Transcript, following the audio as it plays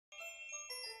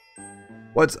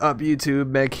What's up, YouTube?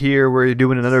 Meg here. We're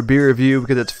doing another beer review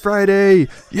because it's Friday.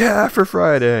 Yeah, for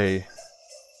Friday.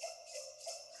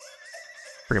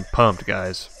 Freaking pumped,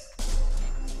 guys.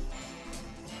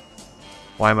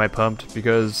 Why am I pumped?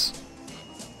 Because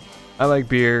I like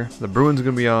beer. The Bruins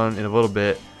gonna be on in a little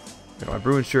bit. I got my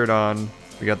Bruins shirt on.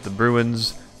 We got the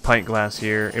Bruins pint glass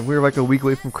here, and we're like a week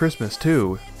away from Christmas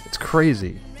too. It's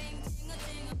crazy.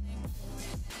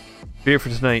 Beer for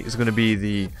tonight is gonna be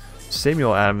the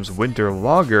Samuel Adams Winter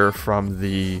Lager from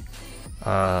the,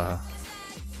 I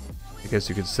guess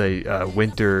you could say,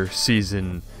 winter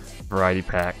season variety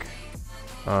pack.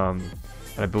 And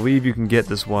I believe you can get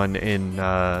this one in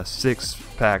 6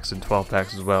 packs and 12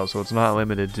 packs as well, so it's not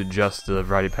limited to just the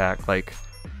variety pack like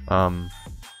I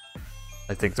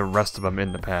think the rest of them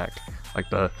in the pack, like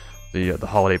the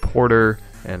holiday porter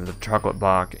and the chocolate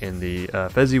bock and the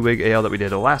Fezziwig ale that we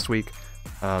did last week.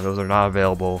 Those are not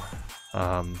available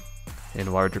in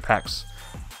larger packs,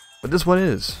 but this one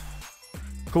is.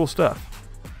 Cool stuff.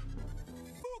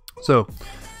 So,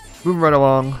 moving right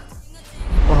along,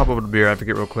 we'll hop over to Beer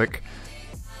Advocate real quick.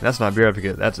 That's not Beer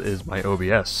Advocate, that is my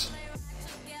OBS.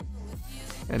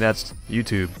 And that's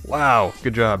YouTube. Wow,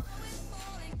 good job.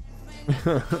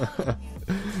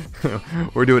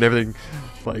 We're doing everything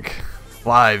like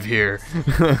live here.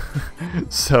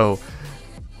 So,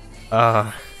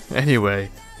 anyway,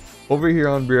 over here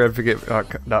on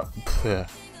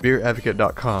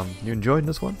beeradvocate.com, you enjoying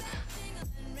this one?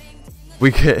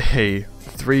 We get a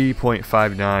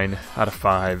 3.59 out of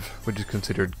 5, which is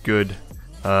considered good,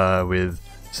 with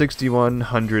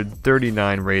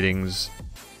 6,139 ratings.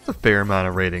 It's a fair amount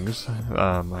of ratings,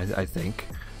 I think.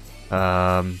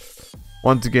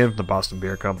 Once again, from the Boston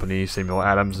Beer Company, Samuel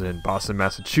Adams in Boston,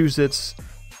 Massachusetts.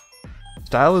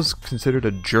 Style is considered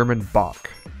a German Bock.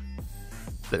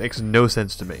 That makes no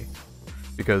sense to me,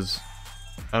 because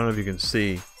I don't know if you can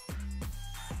see,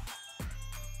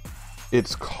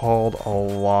 it's called a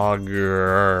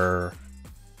lager.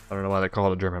 I don't know why they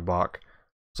call it a German Bock.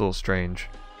 It's a little strange.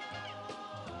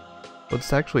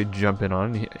 Let's actually jump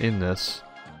in this.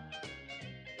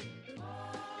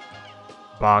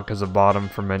 Bock is a bottom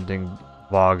fermenting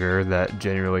lager that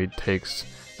generally takes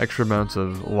extra amounts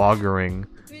of lagering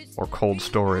or cold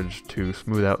storage to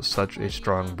smooth out such a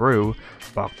strong brew.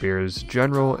 Bock beer in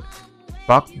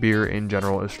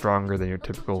general is stronger than your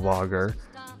typical lager,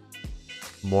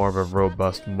 more of a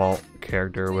robust malt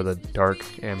character with a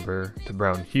dark amber to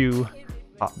brown hue.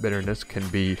 Hop bitterness can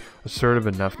be assertive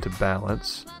enough to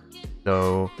balance,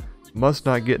 though must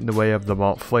not get in the way of the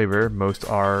malt flavor. Most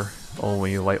are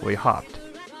only lightly hopped.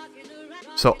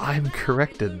 So I'm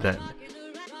corrected then.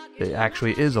 It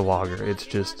actually is a lager. It's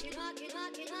just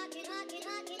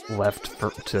left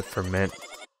to ferment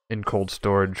in cold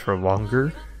storage for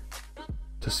longer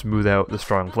to smooth out the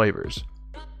strong flavors.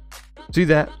 See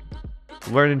that?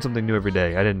 Learning something new every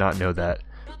day. I did not know that.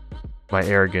 My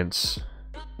arrogance,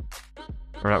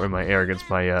 or not really my arrogance,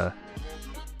 my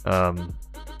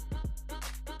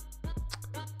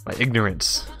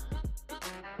ignorance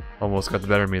almost got the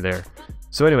better of me there.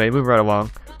 So anyway, moving right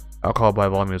along. Alcohol by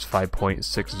volume is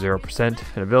 5.60%,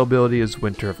 and availability is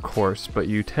winter, of course, but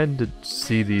you tend to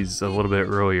see these a little bit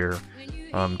earlier,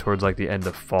 towards like the end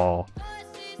of fall.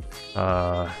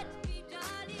 And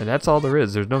that's all there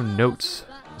is. There's no notes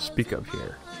to speak of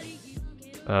here.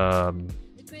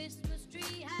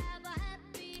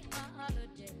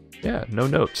 Yeah, no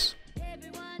notes.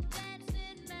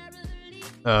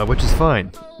 Which is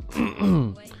fine.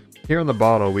 Here on the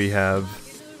bottle we have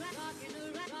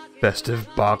Festive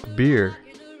Bock Beer,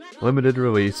 limited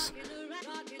release,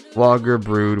 lager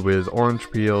brewed with orange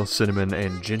peel, cinnamon,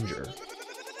 and ginger.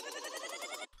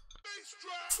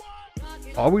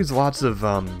 Always lots of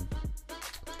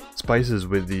spices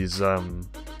with these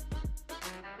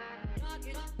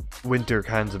winter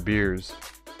kinds of beers.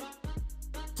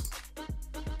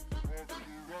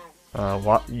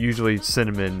 Usually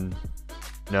cinnamon,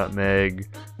 nutmeg,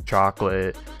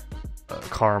 chocolate,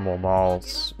 caramel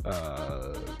malts,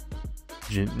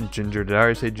 ginger. Did I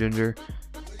already say ginger?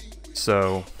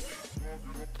 So,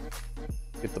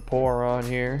 get the pour on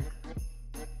here.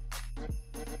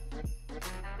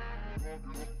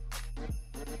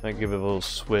 I give it a little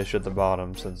swish at the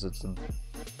bottom since it's the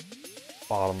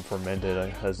bottom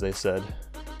fermented, as they said.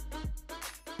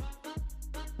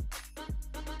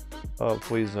 Oh,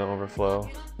 please don't overflow.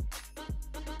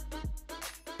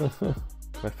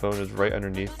 My phone is right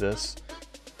underneath this.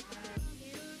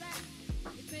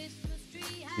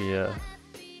 Yeah,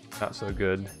 not so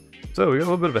good. So we got a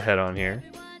little bit of a head on here.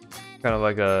 Kind of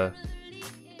like a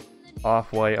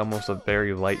off-white, almost a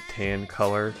very light tan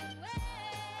color.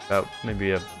 About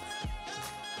maybe a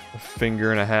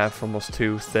finger and a half, almost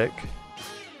 2 thick.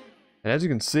 And as you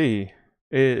can see,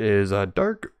 it is a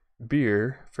dark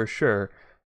beer for sure,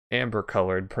 amber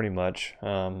colored pretty much.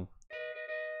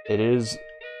 It is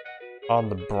on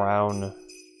the brown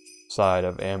side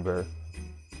of amber.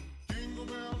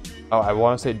 Oh, I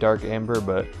want to say dark amber,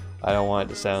 but I don't want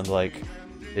it to sound like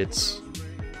it's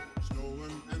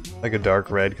like a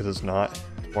dark red, because it's not.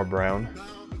 It's more brown.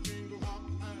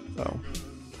 So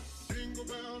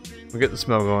we get the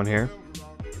smell going here.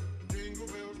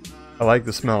 I like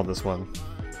the smell of this one.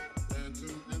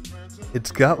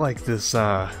 It's got like this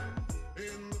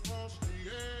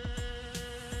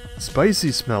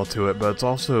spicy smell to it, but it's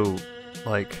also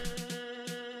like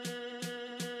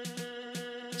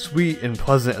sweet and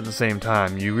pleasant at the same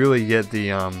time. You really get the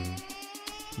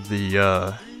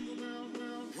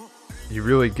you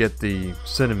really get the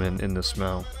cinnamon in the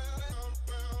smell.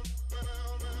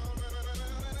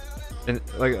 And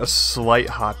like a slight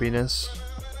hoppiness.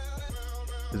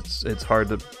 It's hard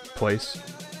to place.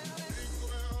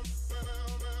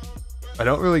 I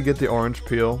don't really get the orange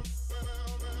peel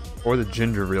or the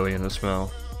ginger really in the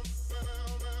smell.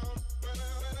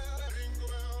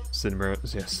 Cinnamon,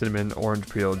 yeah, cinnamon, orange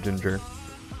peel, ginger.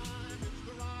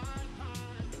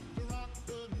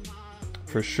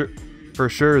 For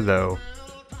sure though,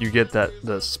 you get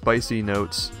the spicy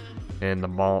notes and the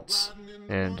malts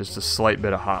and just a slight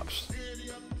bit of hops.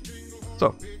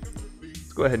 So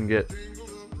let's go ahead and get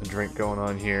a drink going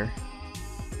on here.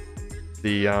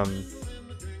 The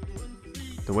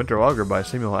Winter Lager by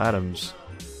Samuel Adams.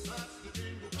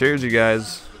 Cheers, you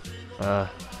guys.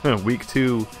 Week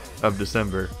 2 of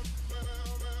December.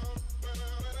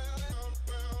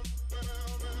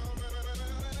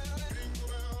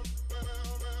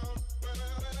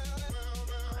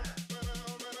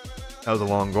 That was a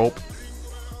long gulp.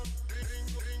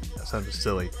 That sounded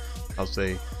silly. I'll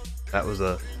say that was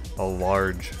a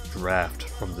large draft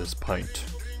from this pint.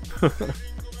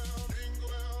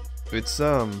 It's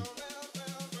I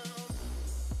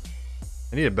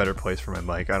need a better place for my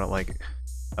mic. I don't like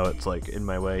how it's like in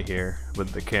my way here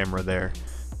with the camera there,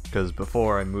 because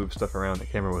before I moved stuff around, the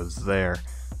camera was there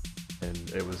and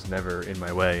it was never in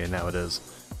my way, and now it is.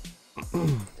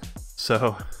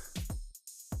 So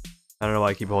I don't know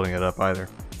why I keep holding it up either.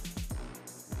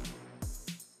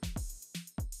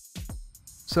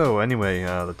 So anyway,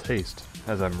 the taste,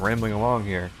 as I'm rambling along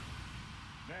here.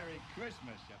 Merry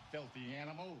Christmas, you filthy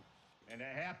animal, and a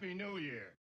Happy New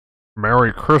Year.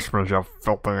 Merry Christmas, you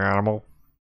filthy animal.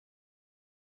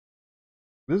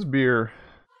 This beer,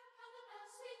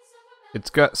 it's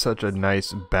got such a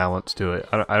nice balance to it.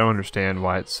 I don't understand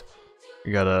why it's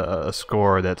got a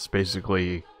score that's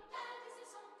basically,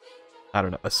 I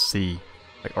don't know, a C,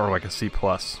 or like a C+.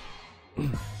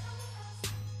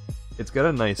 It's got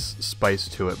a nice spice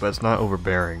to it, but it's not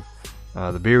overbearing.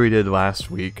 The beer we did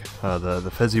last week,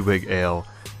 the Fezziwig Ale,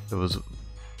 it was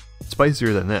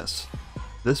spicier than this.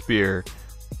 This beer,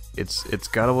 it's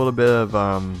got a little bit of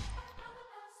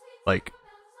like,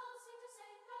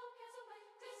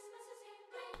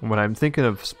 when I'm thinking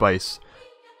of spice,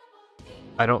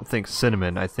 I don't think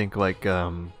cinnamon. I think like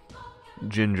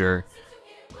ginger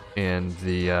and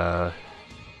the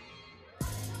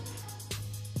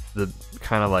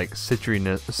kind of like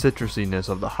citrusiness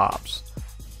of the hops.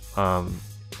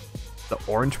 The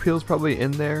orange peel is probably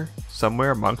in there somewhere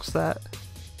amongst that.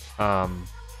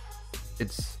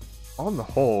 It's on the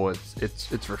whole,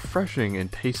 it's refreshing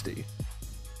and tasty.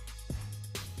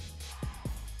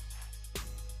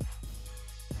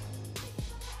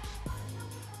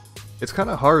 It's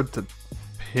kind of hard to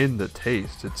pin the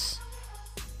taste.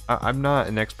 I'm not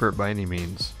an expert by any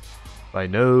means, by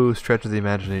no stretch of the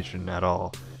imagination at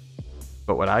all.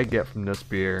 But what I get from this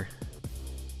beer,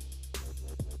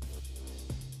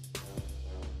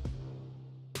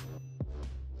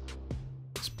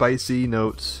 spicy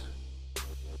notes,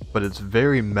 but it's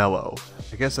very mellow.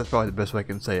 I guess that's probably the best way I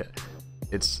can say it.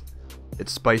 It's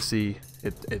spicy.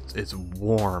 It's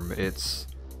warm. It's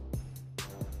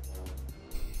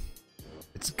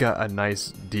got a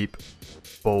nice, deep,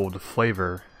 bold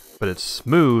flavor, but it's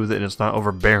smooth and it's not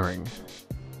overbearing.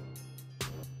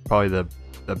 Probably the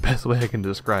best way I can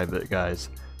describe it, guys.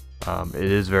 It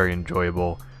is very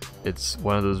enjoyable. It's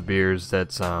one of those beers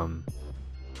that's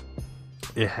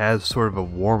it has sort of a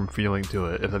warm feeling to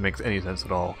it, if that makes any sense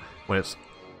at all. When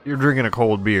you're drinking a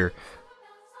cold beer,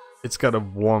 it's got a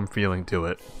warm feeling to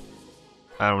it.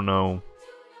 I don't know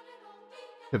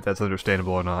if that's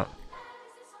understandable or not,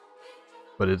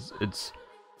 but it's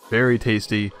very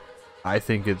tasty. I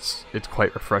think it's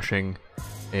quite refreshing,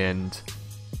 and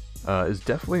is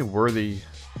definitely worthy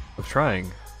of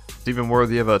trying. It's even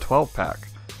worthy of a 12-pack.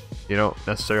 You don't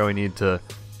necessarily need to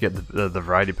get the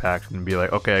variety pack and be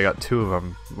like, okay, I got 2 of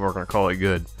them, we're gonna call it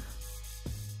good.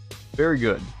 Very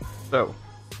good. So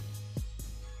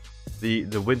the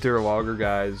winter lager,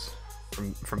 guys,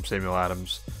 from Samuel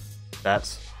Adams.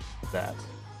 That's that.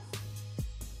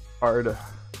 Hard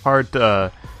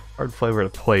flavor to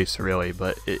place, really,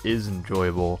 but it is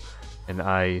enjoyable, and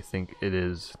I think it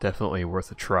is definitely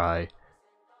worth a try.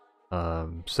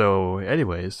 So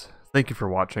anyways, thank you for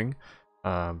watching.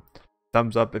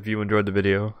 Thumbs up if you enjoyed the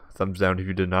video, thumbs down if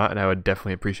you did not, and I would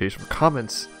definitely appreciate some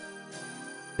comments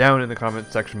down in the comment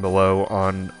section below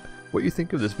on what you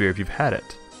think of this beer if you've had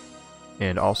it,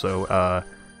 and also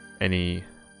any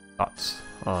thoughts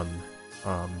on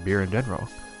beer in general.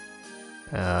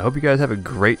 I hope you guys have a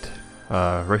great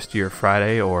rest of your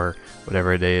Friday, or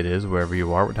whatever day it is, wherever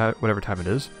you are, whatever time it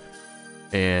is,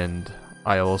 and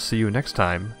I will see you next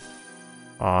time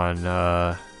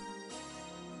on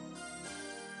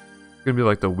it's gonna be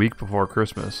like the week before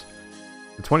Christmas,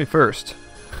 the 21st.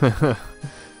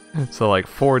 So like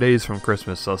 4 days from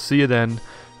Christmas. So I'll see you then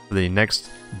for the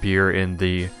next beer in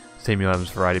the Samuel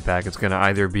Adams variety pack. It's gonna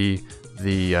either be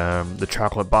the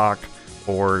chocolate Bock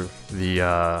or the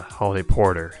holiday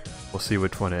porter. We'll see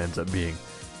which one it ends up being.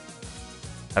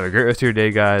 Have a great rest of your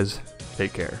day, guys.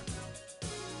 Take care.